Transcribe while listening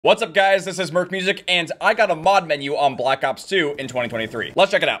What's up guys, this is Merc Music, and I got a mod menu on Black Ops 2 in 2023.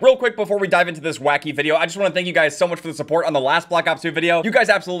 Let's check it out. Real quick before we dive into this wacky video, I just want to thank you guys so much for the support on the last Black Ops 2 video. You guys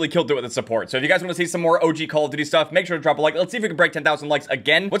absolutely killed it with the support. So if you guys want to see some more OG Call of Duty stuff, make sure to drop a like. Let's see if we can break 10,000 likes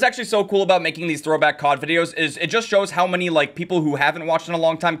again. What's actually so cool about making these throwback COD videos is it just shows how many people who haven't watched in a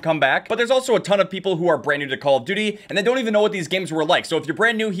long time come back. But there's also a ton of people who are brand new to Call of Duty and they don't even know what these games were like. So if you're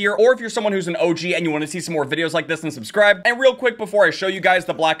brand new here, or if you're someone who's an OG and you want to see some more videos like this, then subscribe. And real quick before I show you guys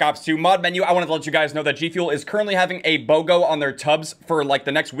the Black Ops 2 mod menu, I wanted to let you guys know that G Fuel is currently having a BOGO on their tubs for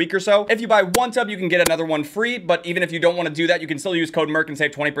the next week or so. If you buy one tub, you can get another one free, but even if you don't want to do that, you can still use code MERC and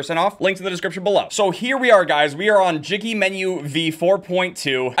save 20% off. Links in the description below. So here we are, guys. We are on Jiggy Menu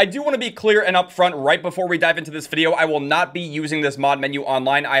V4.2. I do want to be clear and upfront right before we dive into this video. I will not be using this mod menu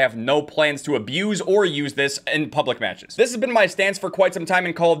online. I have no plans to abuse or use this in public matches. This has been my stance for quite some time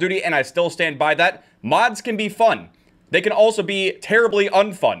in Call of Duty, and I still stand by that. Mods can be fun. They can also be terribly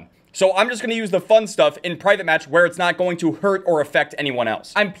unfun. So I'm just going to use the fun stuff in private match where it's not going to hurt or affect anyone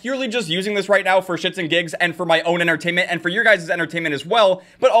else. I'm purely just using this right now for shits and gigs and for my own entertainment and for your guys' entertainment as well,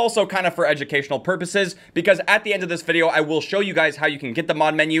 but also kind of for educational purposes, because at the end of this video, I will show you guys how you can get the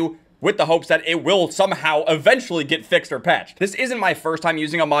mod menu with the hopes that it will somehow eventually get fixed or patched. This isn't my first time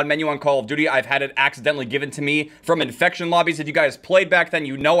using a mod menu on Call of Duty. I've had it accidentally given to me from infection lobbies. If you guys played back then,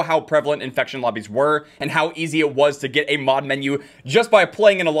 you know how prevalent infection lobbies were and how easy it was to get a mod menu just by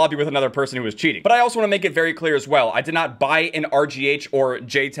playing in a lobby with another person who was cheating. But I also want to make it very clear as well, I did not buy an RGH or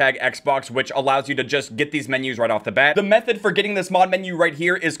JTAG Xbox, which allows you to just get these menus right off the bat. The method for getting this mod menu right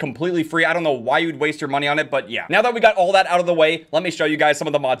here is completely free. I don't know why you'd waste your money on it, but yeah. Now that we got all that out of the way, let me show you guys some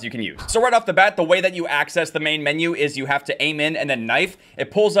of the mods you can use. So right off the bat, the way that you access the main menu is you have to aim in and then knife.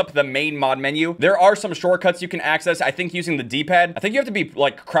 It pulls up the main mod menu. There are some shortcuts you can access, I think using the D-pad. I think you have to be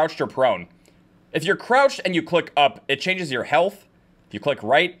crouched or prone. If you're crouched and you click up, it changes your health. If you click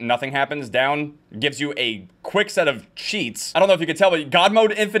right, nothing happens. Down gives you a quick set of cheats. I don't know if you can tell, but God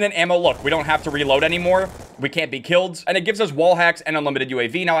mode, infinite ammo. Look, we don't have to reload anymore. We can't be killed. And it gives us wall hacks and unlimited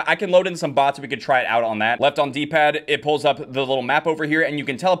UAV. Now, I can load in some bots. We could try it out on that. Left on D-pad, it pulls up the little map over here, and you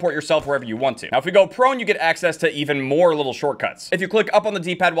can teleport yourself wherever you want to. Now, if we go prone, you get access to even more little shortcuts. If you click up on the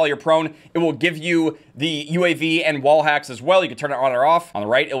D-pad while you're prone, it will give you the UAV and wall hacks as well. You can turn it on or off. On the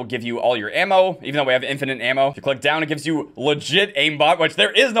right, it will give you all your ammo, even though we have infinite ammo. If you click down, it gives you legit aimbot, which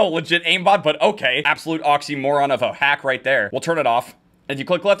there is no legit aimbot, but okay. Absolute oxymoron of a hack right there. We'll turn it off. If you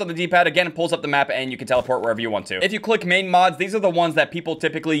click left on the D-pad, again, it pulls up the map and you can teleport wherever you want to. If you click main mods, these are the ones that people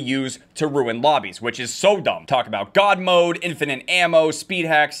typically use to ruin lobbies, which is so dumb. Talk about God mode, infinite ammo, speed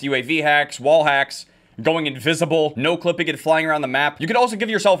hacks, UAV hacks, wall hacks, going invisible, no clipping and flying around the map. You could also give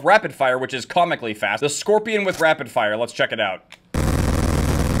yourself rapid fire, which is comically fast. The Scorpion with rapid fire. Let's check it out.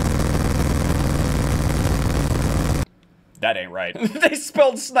 That ain't right. They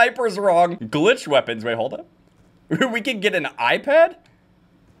spelled snipers wrong. Glitch weapons. Wait, hold up. We can get an iPad?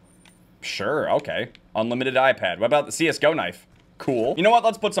 Sure, okay. Unlimited iPad. What about the CSGO knife? Cool. You know what?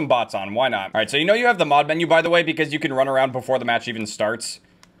 Let's put some bots on. Why not? All right, so you know you have the mod menu, by the way, because you can run around before the match even starts.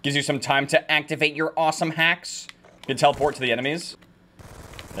 Gives you some time to activate your awesome hacks. You can teleport to the enemies.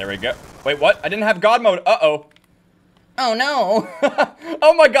 There we go. Wait, what? I didn't have God mode. Uh-oh. Oh, no.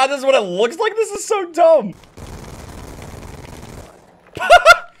 Oh, my God. This is what it looks like. This is so dumb.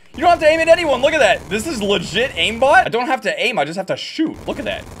 You don't have to aim at anyone. Look at that. This is legit aimbot. I don't have to aim. I just have to shoot. Look at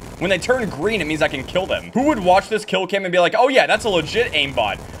that. When they turn green, it means I can kill them. Who would watch this kill cam and be like, oh yeah, that's a legit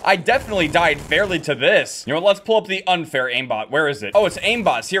aimbot. I definitely died fairly to this. You know what? Let's pull up the unfair aimbot. Where is it? Oh, it's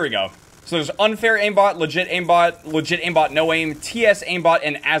aimbots. Here we go. So there's unfair aimbot, legit aimbot, no aim, TS aimbot,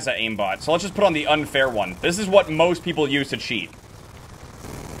 and ASA aimbot. So let's just put on the unfair one. This is what most people use to cheat.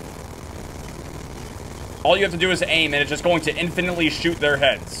 All you have to do is aim, and it's just going to infinitely shoot their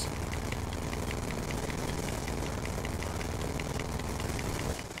heads.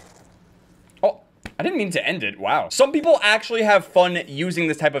 Oh, I didn't mean to end it. Wow. Some people actually have fun using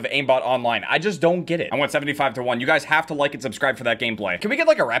this type of aimbot online. I just don't get it. I went 75 to 1. You guys have to like and subscribe for that gameplay. Can we get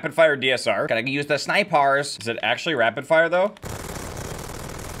a rapid fire DSR? Can I use the snipers? Is it actually rapid fire though?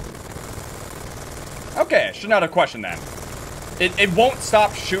 Okay, I should not have questioned that. It won't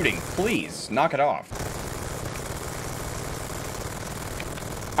stop shooting. Please, knock it off.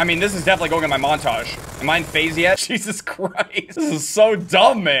 I mean, this is definitely going in my montage. Am I in phase yet? Jesus Christ. This is so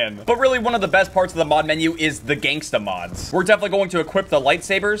dumb, man. But really, one of the best parts of the mod menu is the gangsta mods. We're definitely going to equip the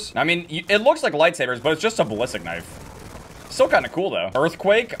lightsabers. I mean, it looks like lightsabers, but it's just a ballistic knife. Still kind of cool, though.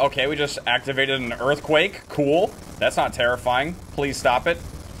 Earthquake. Okay, we just activated an earthquake. Cool. That's not terrifying. Please stop it.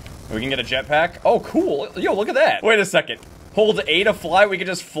 We can get a jetpack. Oh, cool. Yo, look at that. Wait a second. Hold A to fly. We can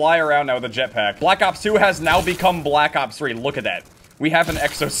just fly around now with a jetpack. Black Ops 2 has now become Black Ops 3. Look at that. We have an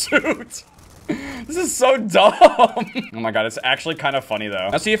exosuit. This is so dumb. Oh my god, it's actually kind of funny though.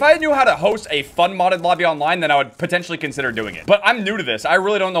 Now see, if I knew how to host a fun modded lobby online, then I would potentially consider doing it. But I'm new to this. I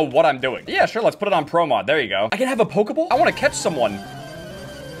really don't know what I'm doing. Yeah, sure, let's put it on pro mod. There you go. I can have a Pokeball? I want to catch someone.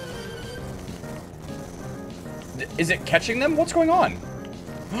 Is it catching them? What's going on?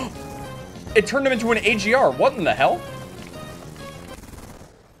 It turned him into an AGR. What in the hell?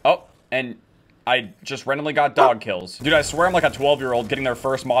 Oh, and I just randomly got dog kills. Dude, I swear I'm like a 12-year-old getting their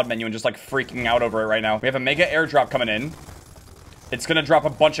first mod menu and just like freaking out over it right now. We have a mega airdrop coming in. It's gonna drop a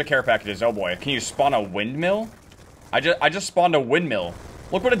bunch of care packages. Oh boy. Can you spawn a windmill? I just spawned a windmill.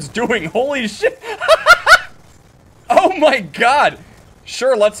 Look what it's doing. Holy shit. Oh my god.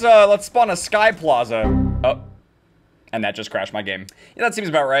 Sure, let's spawn a sky plaza. Oh. And that just crashed my game. Yeah, that seems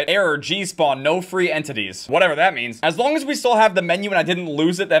about right. Error, G-spawn, no free entities. Whatever that means. As long as we still have the menu and I didn't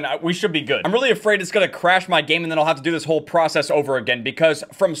lose it, then we should be good. I'm really afraid it's gonna crash my game and then I'll have to do this whole process over again because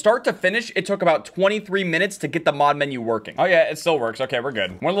from start to finish, it took about 23 minutes to get the mod menu working. Oh yeah, it still works. Okay, we're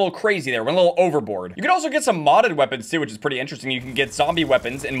good. Went a little crazy there. Went a little overboard. You can also get some modded weapons too, which is pretty interesting. You can get zombie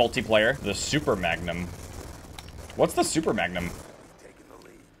weapons in multiplayer. The Super Magnum. What's the Super Magnum?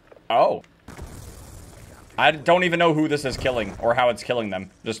 Oh. I don't even know who this is killing or how it's killing them.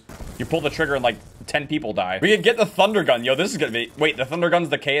 Just, you pull the trigger and like 10 people die. We can get the Thunder Gun. Yo, this is gonna be... Wait, the Thunder Gun's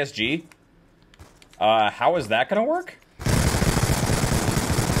the KSG? How is that gonna work?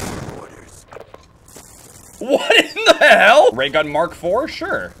 What in the hell? Ray gun Mark IV?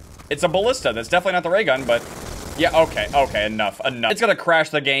 Sure. It's a ballista. That's definitely not the ray gun, but... Yeah, okay, enough. It's gonna crash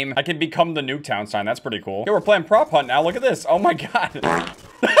the game. I can become the Nuketown sign. That's pretty cool. Yeah, we're playing prop hunt now. Look at this. Oh my god.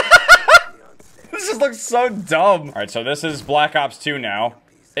 This just looks so dumb. All right, so this is Black Ops 2 now.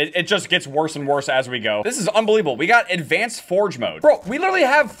 It just gets worse and worse as we go. This is unbelievable. We got advanced Forge mode. Bro, we literally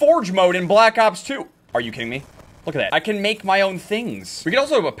have Forge mode in Black Ops 2. Are you kidding me? Look at that. I can make my own things. We can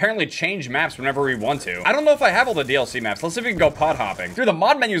also apparently change maps whenever we want to. I don't know if I have all the DLC maps. Let's see if we can go pod hopping. Dude, the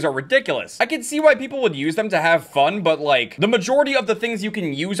mod menus are ridiculous. I can see why people would use them to have fun, but like, the majority of the things you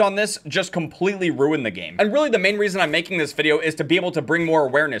can use on this just completely ruin the game. And really the main reason I'm making this video is to be able to bring more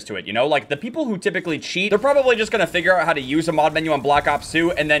awareness to it, you know? Like, the people who typically cheat, they're probably just gonna figure out how to use a mod menu on Black Ops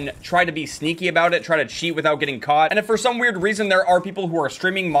 2 and then try to be sneaky about it, try to cheat without getting caught. And if for some weird reason there are people who are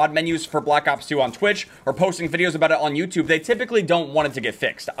streaming mod menus for Black Ops 2 on Twitch or posting videos about it on YouTube, they typically don't want it to get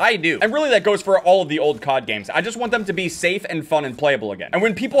fixed. I do. And really that goes for all of the old COD games. I just want them to be safe and fun and playable again. And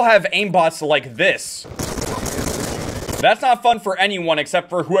when people have aimbots like this, that's not fun for anyone except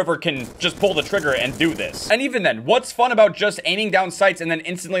for whoever can just pull the trigger and do this. And even then, what's fun about just aiming down sights and then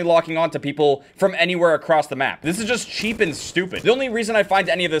instantly locking onto people from anywhere across the map? This is just cheap and stupid. The only reason I find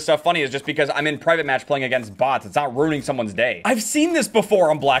any of this stuff funny is just because I'm in private match playing against bots. It's not ruining someone's day. I've seen this before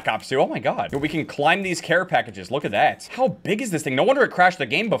on Black Ops 2. Oh my god. We can climb these care packages. Look at that. How big is this thing? No wonder it crashed the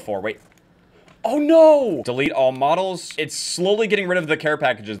game before. Wait. Oh no! Delete all models. It's slowly getting rid of the care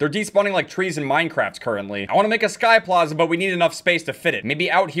packages. They're despawning like trees in Minecraft currently. I want to make a sky plaza, but we need enough space to fit it. Maybe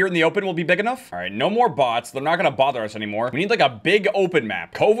out here in the open will be big enough? All right, no more bots. They're not gonna bother us anymore. We need like a big open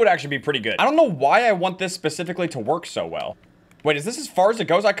map. Cove would actually be pretty good. I don't know why I want this specifically to work so well. Wait, is this as far as it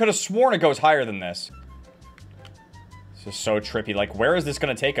goes? I could have sworn it goes higher than this. This is so trippy. Like, where is this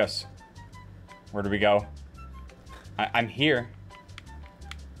gonna take us? Where do we go? I'm here.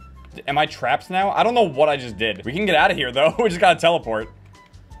 Am I trapped now? I don't know what I just did. We can get out of here, though. We just gotta teleport.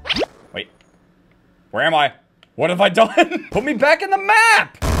 Wait. Where am I? What have I done? Put me back in the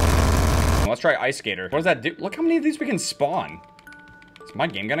map! Let's try Ice Skater. What does that do? Look how many of these we can spawn. Is my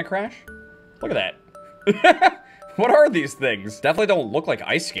game gonna crash? Look at that. What are these things? Definitely don't look like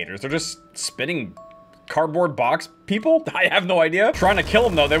Ice Skaters. They're just spinning cardboard box people? I have no idea. Trying to kill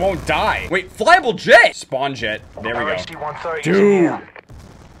them, though. They won't die. Wait, flyable jet! Spawn jet. There we go. Dude!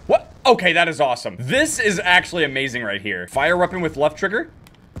 What? Okay, that is awesome. This is actually amazing right here. Fire weapon with left trigger.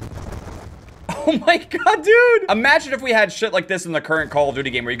 Oh my god, dude. Imagine if we had shit like this in the current Call of Duty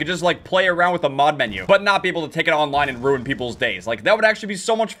game where you could just like play around with a mod menu, but not be able to take it online and ruin people's days. Like, that would actually be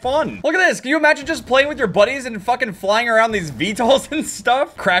so much fun. Look at this. Can you imagine just playing with your buddies and fucking flying around these VTOLs and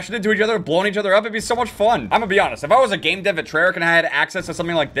stuff? Crashing into each other, blowing each other up. It'd be so much fun. I'm gonna be honest. If I was a game dev at Treyarch and I had access to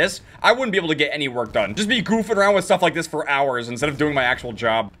something like this, I wouldn't be able to get any work done. Just be goofing around with stuff like this for hours instead of doing my actual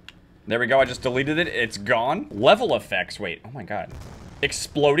job. There we go. I just deleted it. It's gone. Level effects. Wait. Oh my god.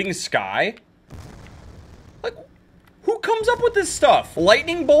 Exploding sky? Like, who comes up with this stuff?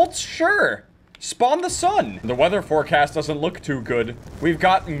 Lightning bolts? Sure. Spawn the sun. The weather forecast doesn't look too good. We've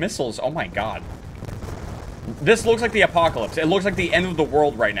got missiles. Oh my god. This looks like the apocalypse. It looks like the end of the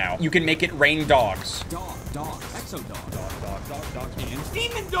world right now. You can make it rain dogs. Dog. also dog. Dog, and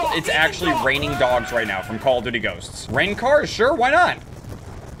demon dog. It's actually raining dogs right now from Call of Duty Ghosts. Rain cars? Sure, why not?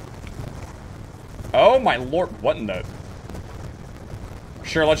 Oh my lord, what in the...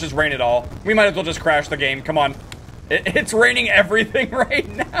 Sure, let's just rain it all. We might as well just crash the game, come on. It's raining everything right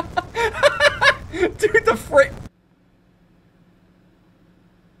now. Dude, the frick...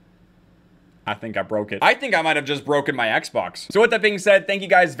 I think I broke it. I think I might have just broken my Xbox. So with that being said, thank you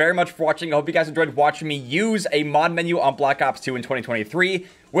guys very much for watching. I hope you guys enjoyed watching me use a mod menu on Black Ops 2 in 2023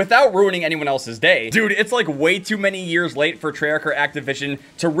 without ruining anyone else's day. Dude, it's like way too many years late for Treyarch or Activision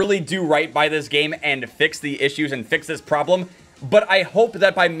to really do right by this game and fix the issues and fix this problem. But I hope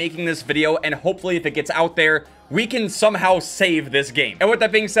that by making this video, and hopefully if it gets out there, we can somehow save this game. And with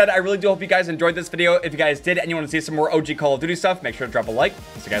that being said, I really do hope you guys enjoyed this video. If you guys did and you want to see some more OG Call of Duty stuff, make sure to drop a like.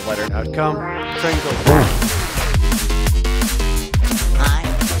 See you guys later. Outcome, train goes.